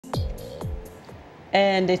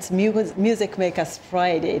And it's Music Makers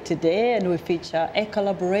Friday today, and we feature a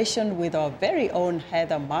collaboration with our very own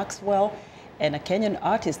Heather Maxwell and a Kenyan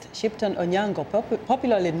artist, Shiphton Onyango,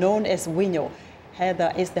 popularly known as Winyo.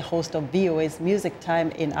 Heather is the host of VOA's Music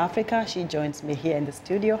Time in Africa. She joins me here in the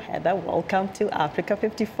studio. Heather, welcome to Africa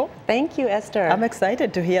 54. Thank you, Esther. I'm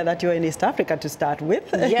excited to hear that you're in East Africa to start with.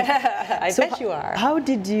 Yeah, I bet you are. How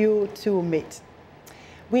did you two meet?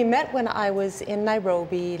 We met when I was in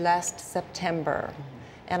Nairobi last September.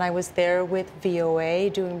 And I was there with VOA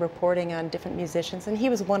doing reporting on different musicians, and he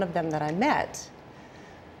was one of them that I met.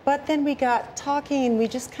 But then we got talking, we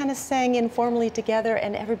just kind of sang informally together,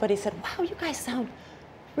 and everybody said, wow, you guys sound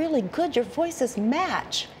really good, your voices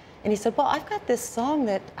match. And he said, well, I've got this song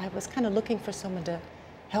that I was kind of looking for someone to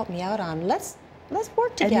help me out on. Let's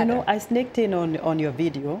work together. And you know, I sneaked in on your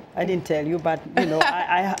video. I didn't tell you, but you know,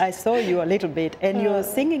 I saw you a little bit, and you're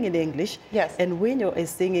singing in English. Yes. And Winyo is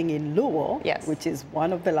singing in Luo, yes, which is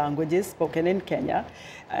one of the languages spoken in Kenya.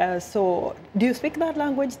 So, do you speak that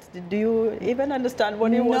language? Do you even understand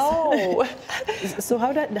what it was? No. So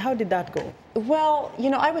how did that go? Well, you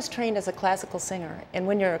know, I was trained as a classical singer, and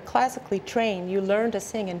when you're classically trained, you learn to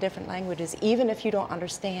sing in different languages, even if you don't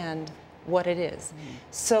understand what it is.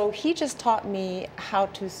 So he just taught me how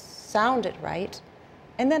to sound it right,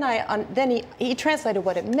 and then he translated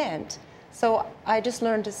what it meant. So I just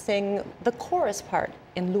learned to sing the chorus part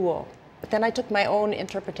in Luo, but then I took my own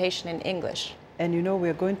interpretation in English. And you know,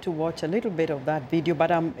 we're going to watch a little bit of that video,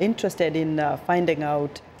 but I'm interested in finding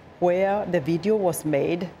out where the video was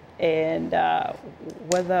made and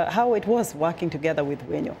how it was working together with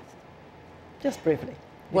Winyo. Just briefly.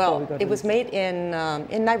 Well, it was made in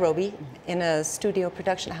Nairobi in a studio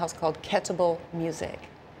production house called Ketable Music.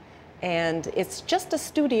 And it's just a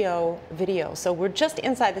studio video, so we're just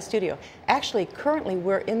inside the studio. Actually, currently,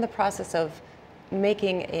 we're in the process of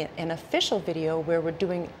making an official video where we're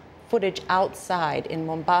doing footage outside in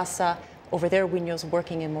Mombasa. Over there, Winyo's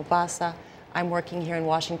working in Mombasa. I'm working here in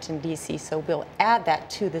Washington, D.C., so we'll add that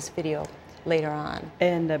to this video later on.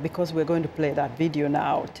 And because we're going to play that video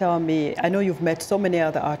now, tell me, I know you've met so many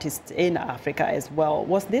other artists in Africa as well.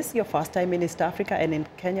 Was this your first time in East Africa and in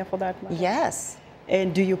Kenya for that matter? Yes.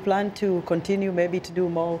 And do you plan to continue maybe to do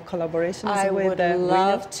more collaborations I would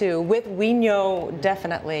love to. With Winyo,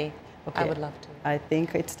 definitely. Okay. I would love to. I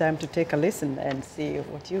think it's time to take a listen and see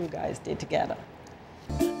what you guys did together.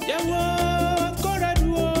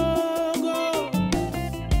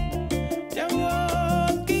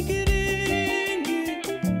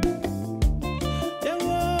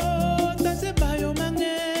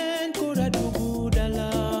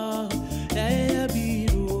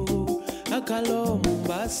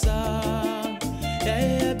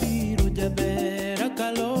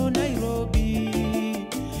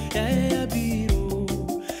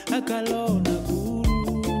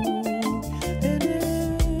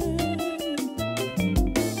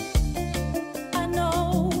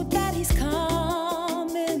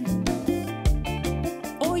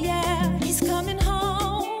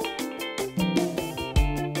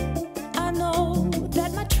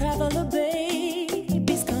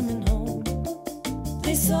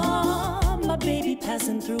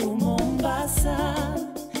 Passing through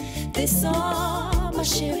Mombasa, they saw my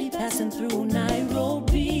Sherry passing through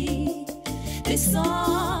Nairobi, they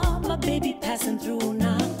saw my baby passing through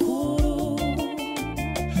Nakuru.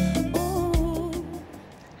 Ooh.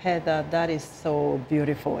 Heather, that is so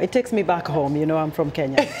beautiful. It takes me back home. You know, I'm from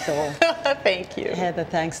Kenya, so. Thank you. Heather,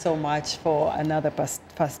 thanks so much for another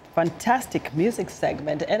fantastic music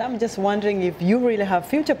segment. And I'm just wondering if you really have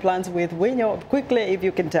future plans with Winyo. Quickly, if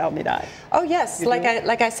you can tell me that. Oh, yes. Like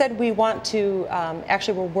I said, we want to,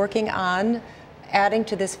 actually, we're working on adding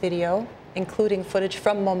to this video, including footage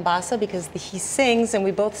from Mombasa, because he sings, and we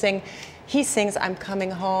both sing. He sings, I'm coming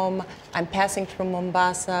home, I'm passing through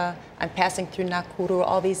Mombasa, I'm passing through Nakuru,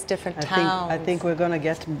 all these different towns. I think we're going to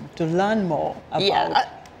get to learn more about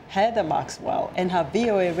Heather Maxwell and her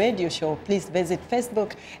VOA radio show. Please visit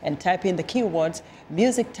Facebook and type in the keywords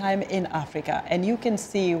Music Time in Africa, and you can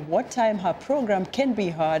see what time her program can be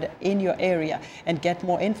heard in your area and get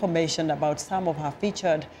more information about some of her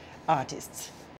featured artists.